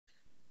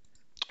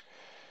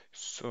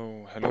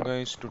So, hello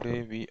guys,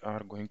 today we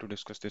are going to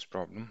discuss this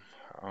problem,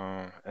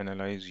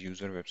 analyze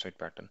user website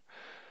pattern.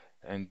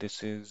 And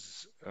this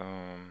is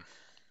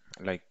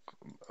like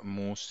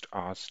most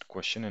asked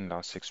question in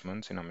last 6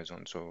 months in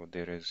Amazon. So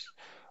there is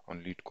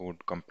on lead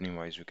code company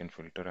wise you can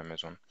filter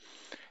Amazon.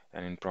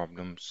 And in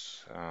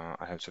problems,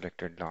 I have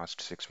selected last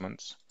 6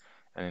 months.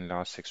 And in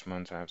last 6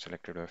 months, I have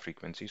selected a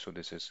frequency. So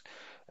this is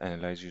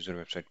analyze user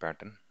website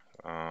pattern.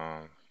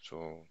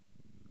 So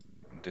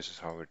this is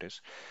how it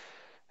is.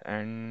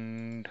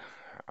 And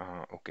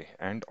okay,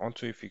 and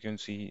also if you can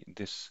see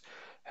this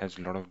has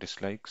a lot of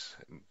dislikes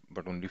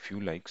but only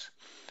few likes.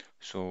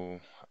 So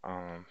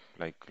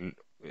like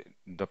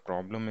the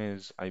problem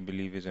is, I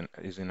believe,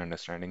 is in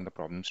understanding the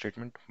problem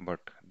statement,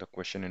 but the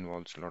question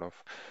involves a lot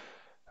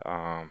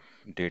of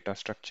data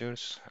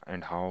structures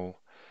and how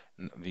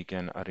we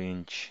can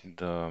arrange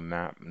the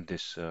map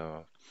this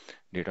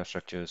data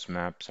structures,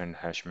 maps and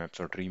hash maps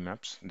or tree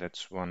maps.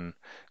 That's one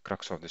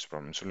crux of this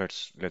problem. So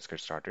let's get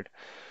started.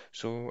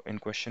 So in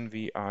question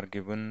we are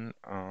given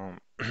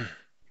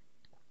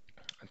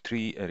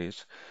three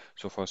arrays.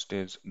 So first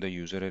is the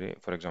user array,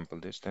 for example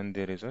this, then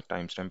there is a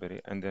timestamp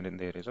array, and then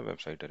there is a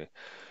website array.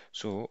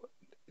 So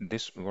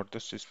this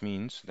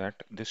means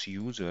that this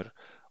user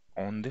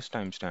on this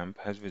timestamp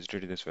has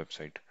visited this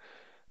website.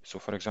 So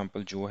for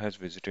example, Joe has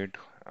visited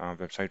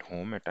website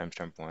home at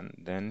timestamp 1,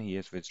 then he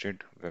has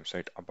visited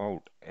website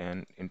about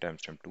and in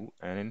timestamp 2,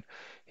 and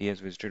he has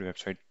visited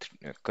website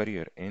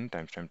career in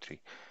timestamp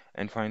 3.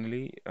 And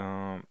finally,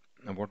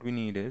 what we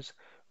need is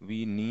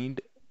we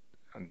need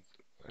um,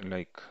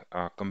 like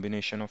a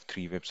combination of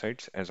three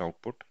websites as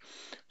output.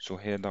 So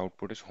here the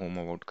output is home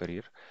about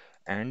career,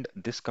 and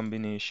this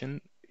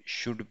combination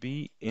should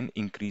be in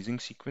increasing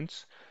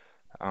sequence.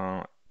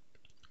 Uh,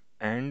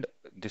 and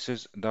this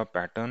is the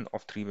pattern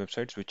of three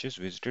websites which is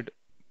visited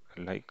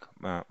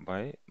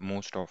by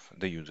most of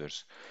the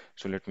users.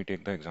 So let me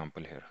take the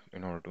example here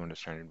in order to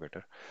understand it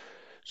better.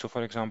 So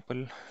for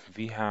example,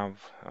 we have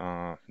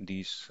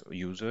these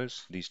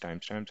users, these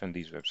timestamps and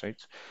these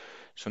websites.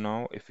 So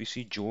now if we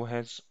see Joe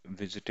has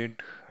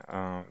visited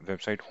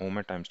website home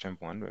at timestamp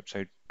 1,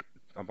 website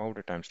about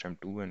at timestamp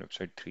 2, and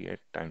website 3 at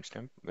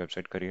timestamp,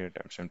 website career at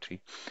timestamp 3.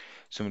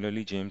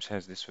 Similarly, James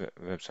has this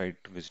website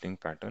visiting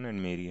pattern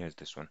and Mary has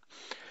this one.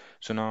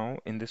 So now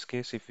in this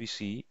case, if we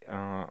see,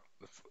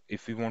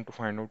 if we want to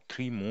find out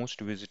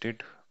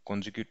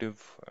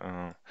consecutive,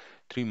 uh,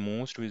 three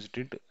most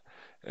visited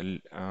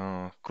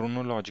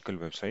chronological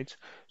websites.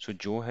 So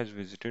Joe has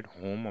visited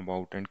home,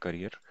 about, and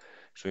career.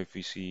 So if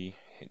we see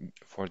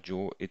for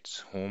Joe,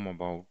 it's home,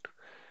 about,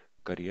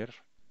 career.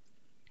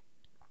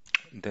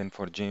 Then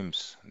for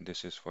James,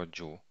 this is for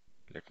Joe.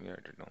 Let me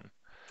write it down.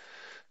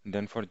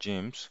 Then for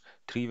James,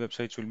 three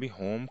websites will be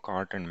home,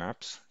 cart, and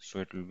maps. So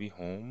it will be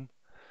home,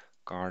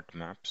 cart,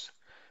 maps.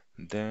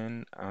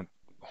 Then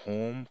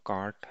home,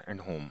 cart, and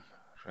home,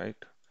 right?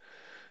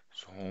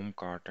 So home,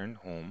 cart, and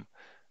home.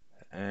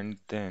 And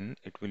then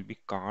it will be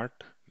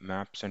cart,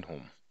 maps, and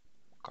home.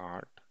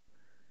 Cart,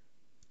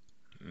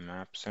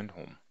 maps, and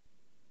home,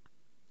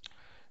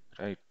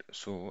 right?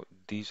 So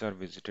these are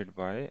visited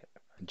by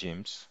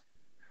James.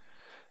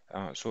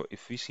 So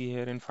if we see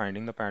here in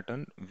finding the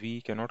pattern,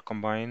 we cannot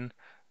combine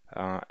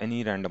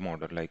any random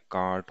order like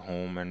cart,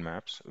 home, and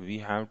maps. We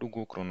have to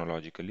go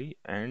chronologically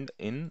and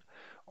in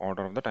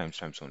order of the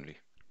timestamps only.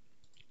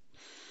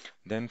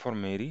 Then for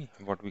Mary,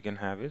 what we can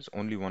have is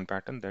only one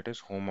pattern, that is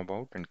home,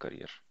 about, and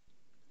career.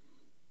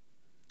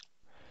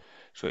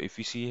 So if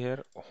we see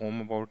here,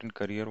 home, about, and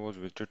career was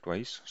visited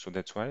twice, so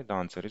that's why the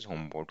answer is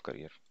home, about,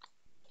 career.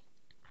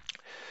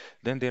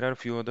 Then there are a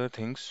few other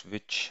things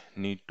which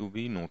need to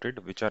be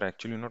noted, which are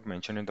actually not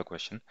mentioned in the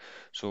question.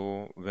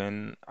 So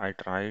when I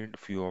tried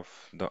few of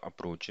the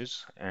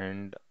approaches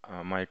and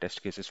my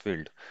test cases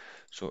failed.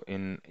 So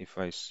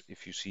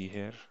if you see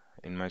here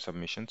in my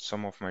submission,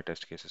 some of my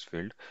test cases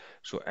failed.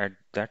 So at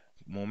that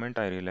moment,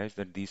 I realized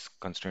that these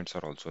constraints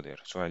are also there.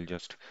 So I'll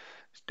just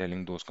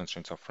telling those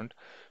constraints upfront.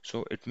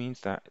 So it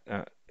means that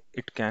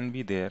it can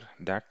be there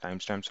that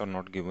timestamps are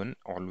not given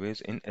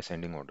always in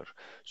ascending order.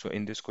 So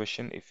in this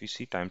question, if we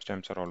see,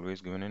 timestamps are always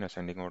given in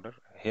ascending order.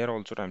 Here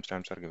also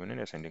timestamps are given in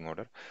ascending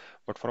order.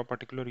 But for a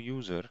particular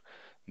user,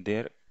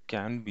 there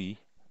can be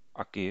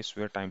a case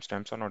where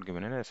timestamps are not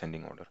given in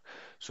ascending order.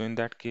 So in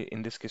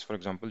this case, for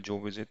example, Joe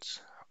visits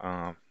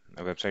a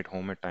website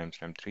home at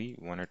timestamp 3,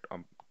 one at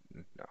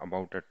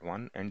about at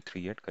 1, and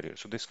 3 at career.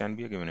 So this can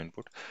be a given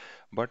input,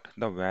 but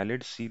the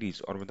valid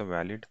series or the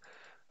valid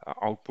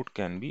output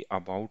can be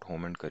about,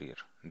 home, and career.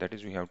 That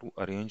is, we have to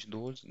arrange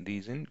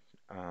these in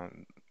uh,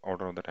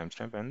 order of the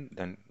timestamp, and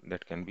then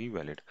that can be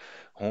valid.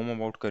 Home,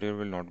 about, career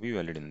will not be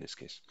valid in this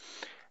case.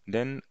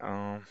 Then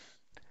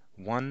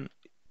one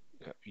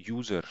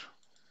user,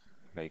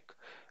 like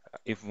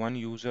if one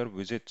user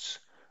visits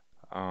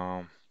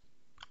um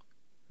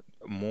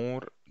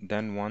more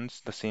than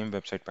once the same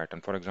website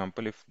pattern. For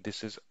example, if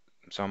this is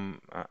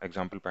some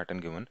example pattern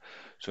given,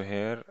 so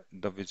here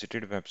the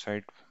visited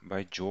website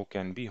by Joe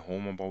can be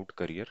home, about,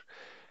 career,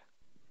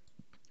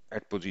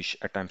 at position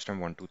at timestamp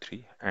 1 2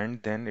 3,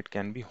 and then it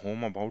can be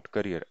home about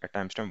career at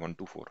timestamp 1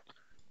 2 4.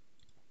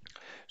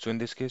 So in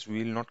this case,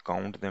 we will not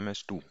count them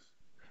as two.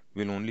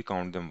 We'll only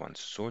count them once.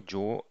 So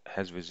Joe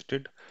has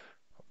visited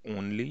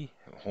only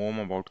home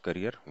about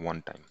career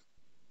one time.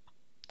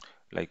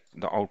 Like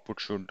the output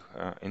should,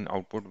 in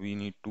output, we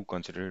need to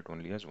consider it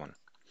only as one.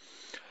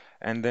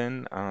 And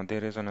then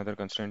there is another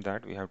constraint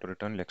that we have to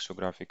return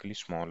lexicographically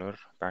smaller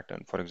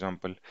pattern. For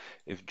example,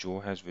 if Joe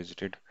has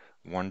visited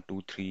 1,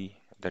 2, 3,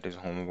 that is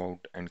home,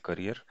 about, and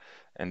career,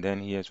 and then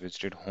he has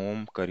visited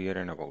home, career,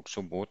 and about.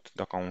 So both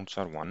the counts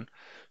are 1.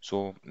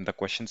 So the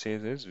question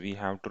says is we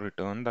have to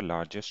return the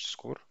largest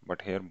score,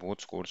 but here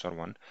both scores are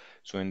 1.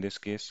 So in this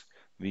case,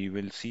 we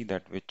will see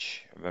that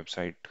which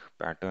website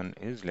pattern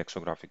is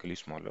lexicographically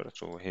smaller.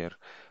 So here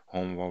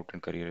home, about,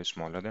 and career is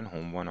smaller than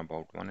home 1,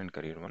 about 1, and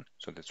career 1.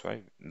 So that's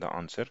why the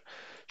answer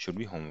should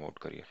be home, about,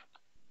 career.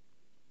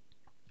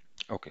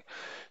 Okay,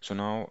 so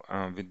now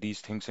with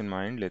these things in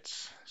mind,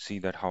 let's see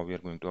that how we are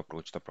going to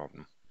approach the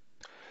problem.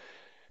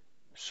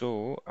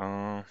 So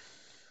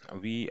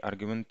we are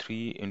given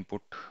three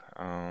input,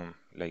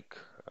 like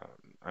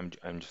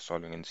I'm just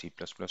solving in C++.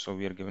 So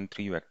we are given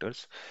three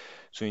vectors.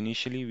 So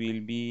initially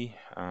we'll be,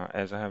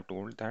 as I have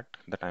told, that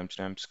the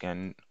timestamps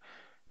can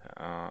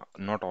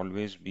not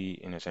always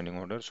be in ascending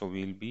order. So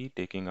we'll be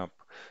taking up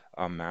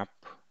a map.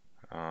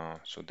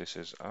 So this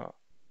is a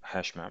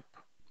hash map,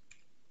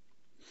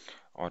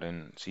 or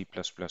in C++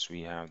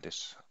 we have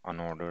this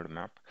unordered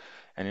map.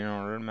 And in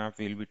ordered map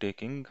we'll be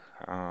taking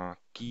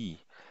key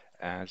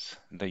as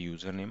the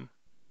username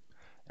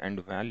and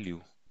value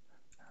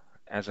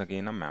as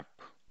again a map,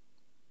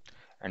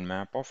 and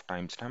map of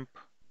timestamp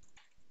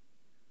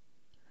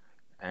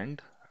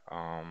and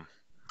um,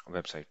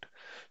 website.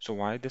 So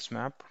why this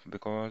map?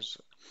 Because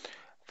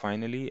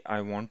finally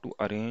I want to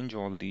arrange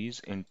all these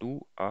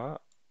into a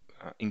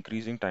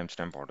increasing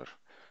timestamp order.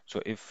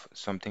 So if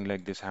something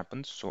like this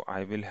happens, so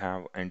I will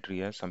have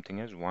entry as something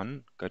as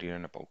one, career,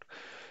 and about.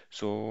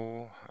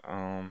 So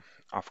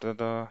after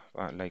the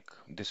like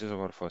this is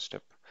our first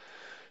step.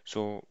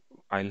 So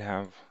I'll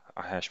have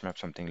a hash map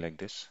something like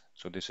this.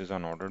 So this is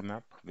an ordered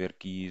map where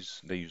key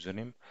is the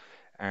username,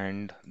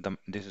 and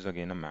this is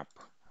again a map.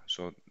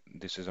 So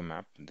this is a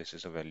map, this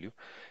is a value,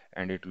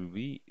 and it will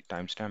be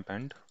timestamp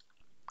and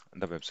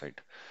the website.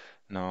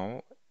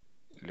 Now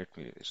let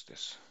me erase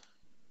this.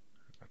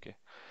 Okay.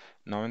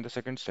 Now in the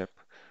second step,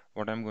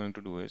 what I'm going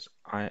to do is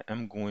I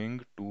am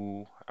going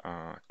to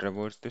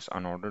traverse this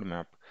unordered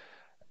map,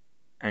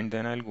 and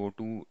then I'll go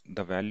to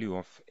the value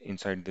of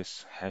inside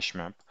this hash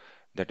map,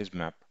 that is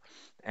map,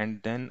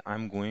 and then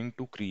I'm going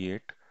to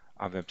create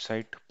a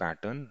website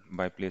pattern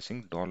by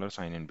placing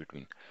 $sign in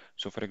between.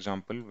 So for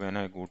example, when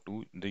I go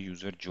to the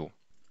user Joe,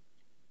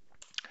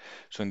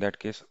 so in that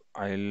case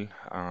I'll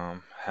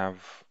have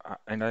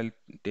and I'll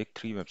take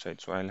three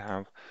websites. So I'll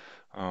have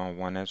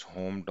one as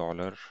home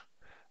dollar.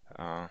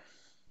 Uh,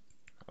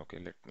 okay,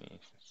 let me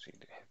see.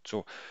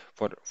 So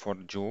for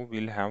Joe,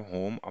 we'll have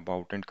home,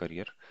 about, and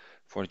career.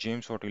 For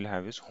James, what we'll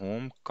have is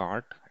home,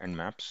 cart, and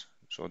maps.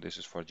 So this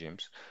is for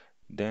James.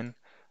 Then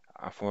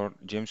for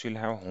James, we'll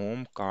have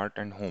home, cart,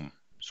 and home.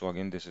 So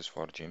again, this is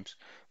for James.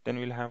 Then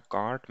we'll have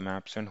cart,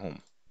 maps, and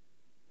home.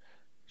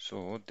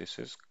 So this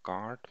is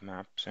cart,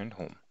 maps, and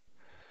home.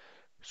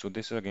 So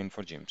this is again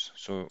for James.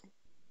 So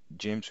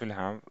James will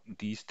have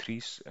these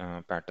three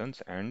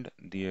patterns, and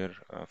their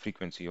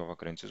frequency of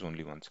occurrence is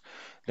only once.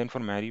 Then for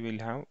Mary, we'll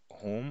have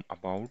home,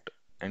 about,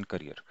 and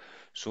career.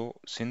 So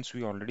since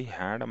we already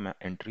had a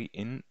entry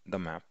in the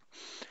map,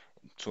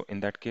 so in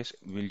that case,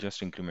 we'll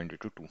just increment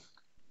it to 2.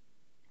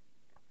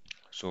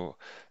 So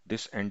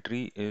this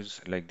entry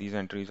is like these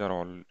entries are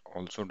all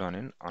also done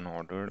in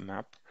unordered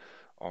map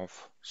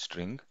of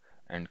string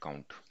and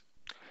count.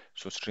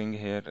 So string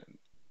here,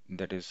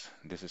 that is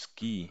this is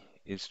key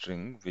is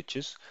string, which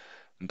is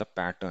the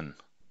pattern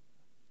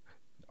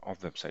of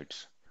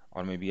websites,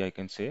 or maybe I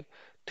can say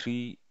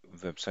three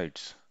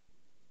websites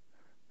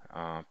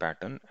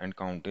pattern, and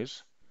count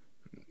is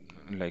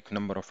like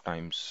number of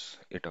times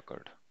it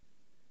occurred.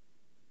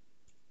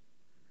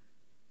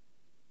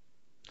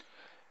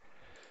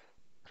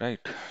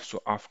 Right.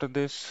 So after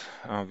this,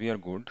 we are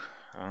good.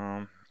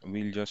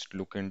 We'll just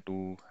look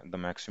into the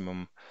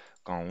maximum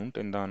count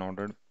in the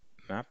unordered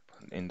map,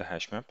 in the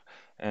hash map,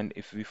 and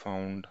if we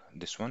found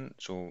this one,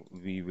 so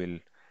we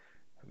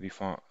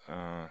found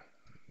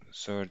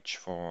search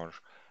for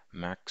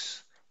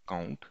max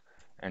count,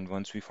 and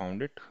once we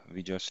found it,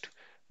 we just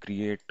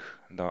create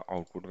the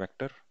output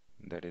vector.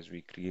 That is,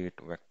 we create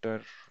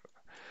vector.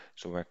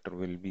 So vector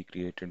will be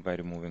created by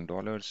removing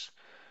dollars,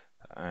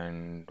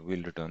 and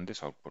we'll return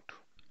this output.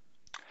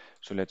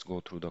 So let's go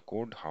through the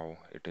code how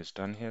it is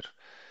done here.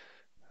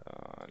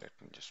 Let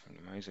me just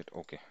minimize it.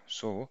 Okay,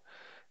 so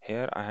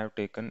here I have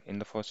taken in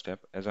the first step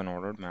as an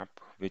ordered map,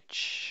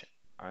 which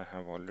I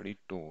have already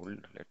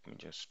told. Let me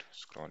just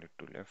scroll it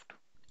to left.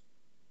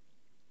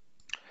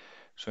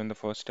 So in the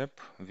first step,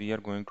 we are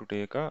going to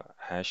take a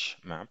hash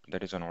map,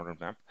 that is an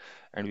ordered map,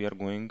 and we are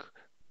going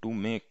to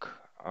make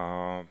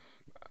uh,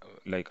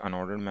 like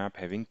unordered map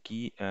having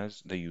key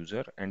as the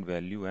user and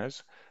value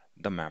as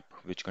the map,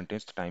 which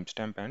contains the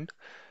timestamp and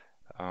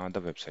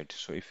the website.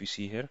 So if we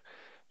see here,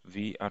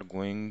 we are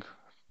going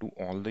to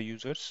all the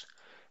users,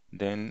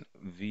 then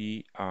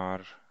we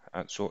are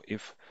so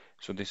if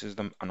so this is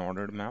the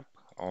unordered map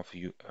of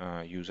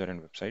user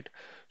and website.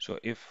 So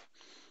if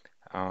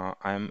I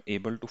am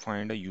able to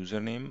find a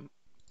username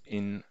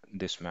in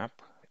this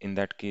map. In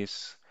that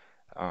case,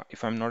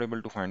 if I'm not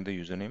able to find the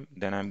username,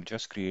 then I'm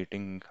just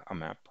creating a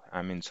map.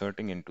 I'm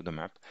inserting into the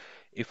map.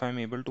 If I'm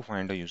able to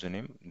find a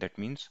username, that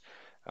means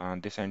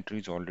this entry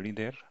is already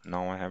there.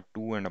 Now I have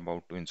two and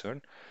about to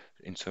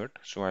insert.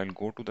 So I'll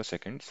go to the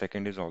second.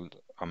 Second is all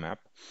a map,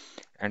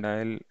 and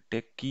I'll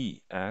take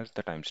key as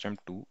the timestamp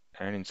 2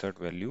 and insert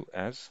value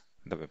as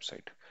the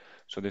website.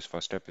 So this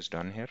first step is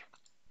done here.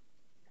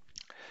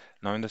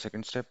 Now in the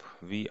second step,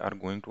 we are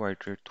going to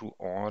iterate through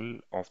all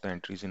of the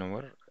entries in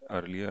our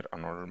earlier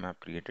unordered map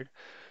created,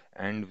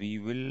 and we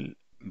will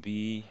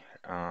be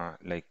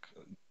like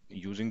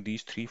using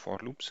these three for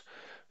loops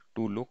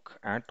to look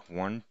at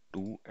 1,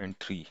 2, and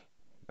 3,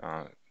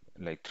 uh,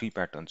 like three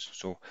patterns.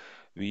 So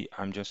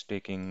I'm just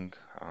taking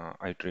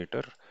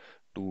iterator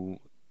to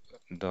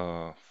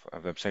the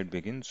website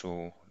begin.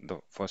 So the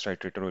first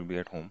iterator will be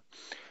at home.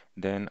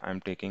 Then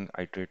I'm taking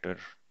iterator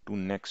to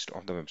next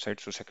of the website.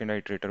 So second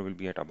iterator will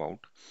be at about,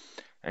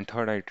 and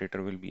third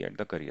iterator will be at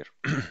the career.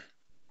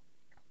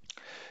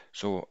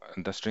 So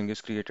the string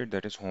is created,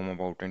 that is home,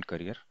 about, and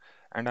career,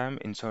 and I'm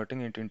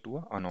inserting it into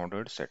a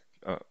unordered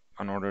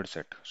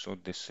set. So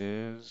this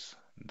is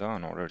the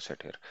unordered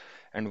set here.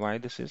 And why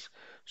this is?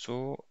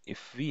 So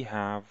if we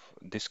have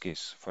this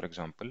case, for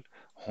example,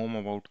 home,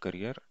 about,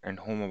 career and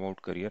home,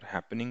 about, career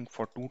happening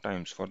for two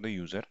times for the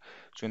user,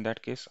 so in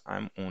that case,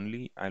 I'll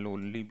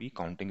only be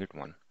counting it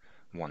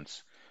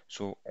once.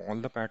 So all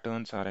the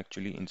patterns are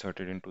actually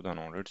inserted into the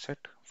unordered set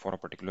for a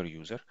particular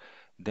user.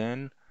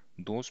 Then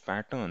those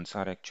patterns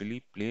are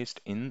actually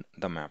placed in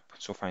the map.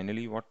 So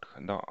finally, what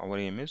our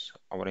aim is?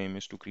 Our aim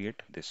is to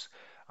create this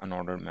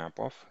unordered map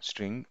of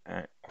string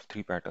of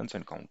three patterns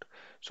and count.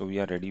 So we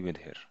are ready with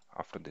here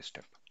after this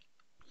step.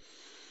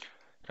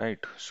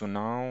 Right. So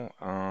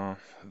now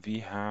we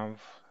have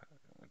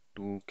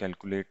to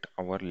calculate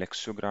our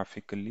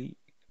lexicographically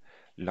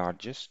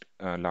largest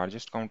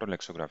count or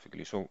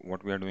lexicographically. So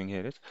what we are doing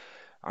here is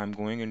I'm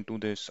going into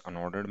this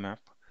unordered map,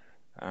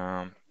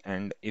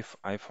 and if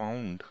I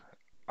found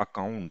a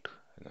count,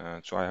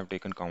 so I have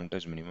taken count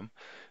as minimum.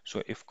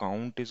 So if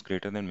count is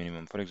greater than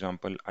minimum, for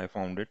example, I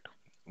found it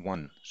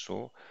 1.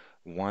 So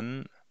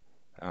 1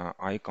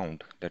 I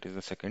count, that is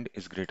the second,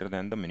 is greater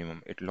than the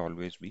minimum. It will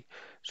always be.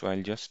 So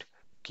I'll just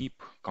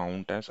keep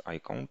count as I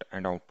count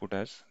and output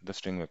as the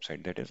string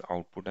website, that is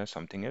output as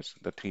something as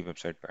the three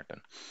website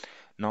pattern.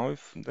 Now,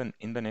 if then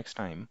in the next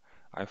time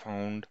I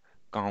found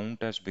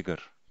count as bigger,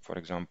 for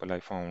example, I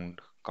found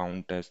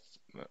count as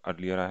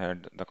earlier I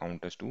had the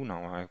count as 2,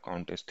 now I have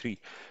count as 3.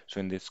 So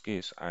in this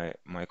case,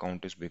 my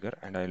count is bigger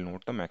and I'll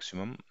note the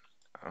maximum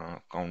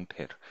count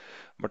here.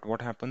 But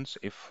what happens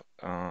if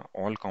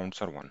all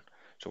counts are 1?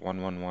 So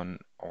 1, 1, 1,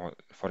 or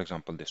for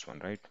example, this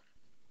one, right?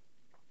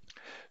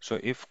 So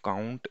if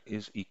count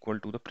is equal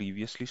to the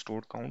previously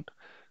stored count,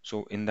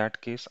 so in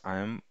that case, I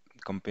am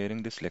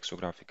comparing this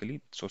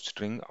lexicographically. So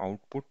string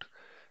output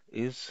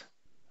is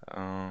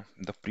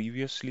the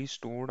previously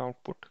stored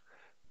output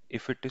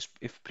if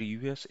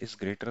previous is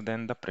greater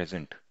than the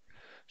present.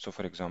 So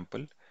for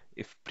example,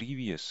 if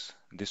previous,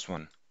 this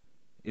one,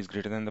 is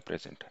greater than the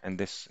present, and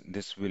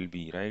this will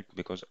be right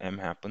because m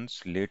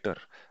happens later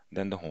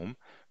than the home,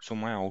 so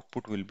my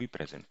output will be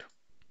present,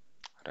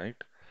 right?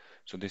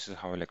 So this is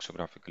how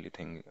lexicographically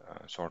thing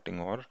sorting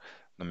or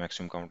the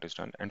maximum count is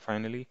done. And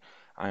finally,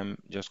 I'm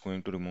just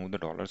going to remove the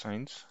dollar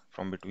signs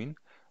from between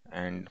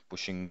and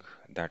pushing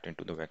that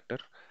into the vector,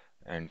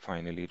 and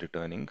finally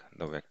returning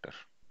the vector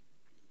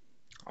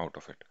out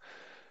of it.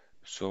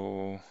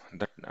 So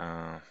that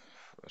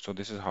so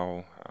this is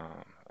how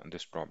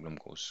this problem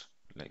goes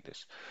like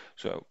this.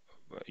 So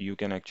you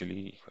can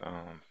actually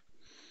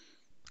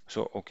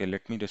okay,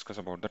 let me discuss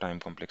about the time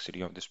complexity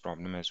of this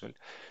problem as well.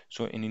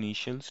 So in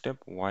initial step,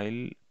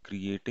 while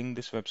creating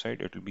this website,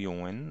 it will be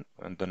on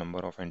the number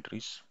of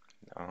entries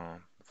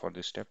for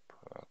this step,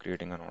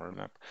 creating an ordered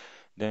map.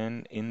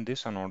 Then in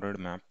this unordered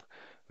map,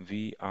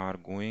 we are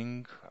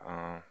going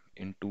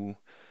into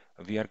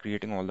we are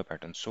creating all the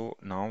patterns. So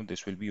now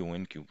this will be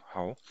on cube.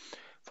 How?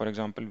 For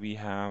example, we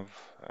have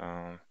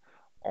uh,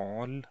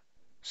 all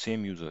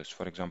same users.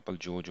 For example,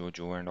 Joe, Joe,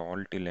 Joe, and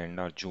all till end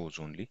are Joes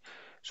only.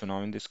 So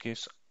now in this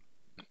case,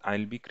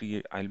 I'll be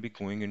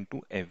going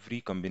into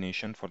every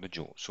combination for the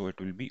Joe. So it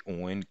will be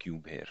on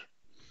cube here,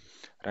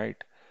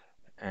 right?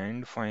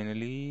 And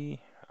finally,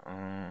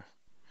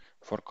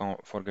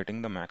 for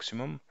getting the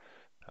maximum,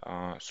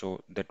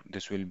 so that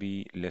this will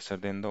be lesser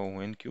than the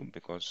on cube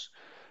because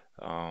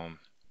um,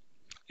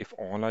 if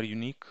all are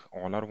unique,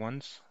 all are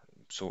ones,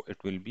 so it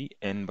will be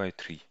n by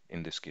 3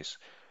 in this case.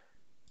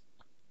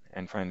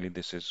 And finally,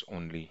 this is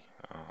only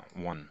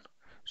 1.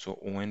 So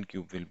on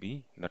cube will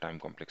be the time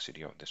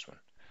complexity of this one.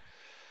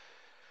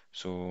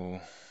 So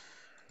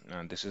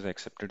This is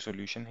accepted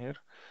solution here.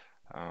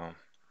 Uh,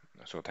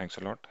 so thanks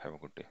a lot. Have a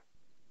good day.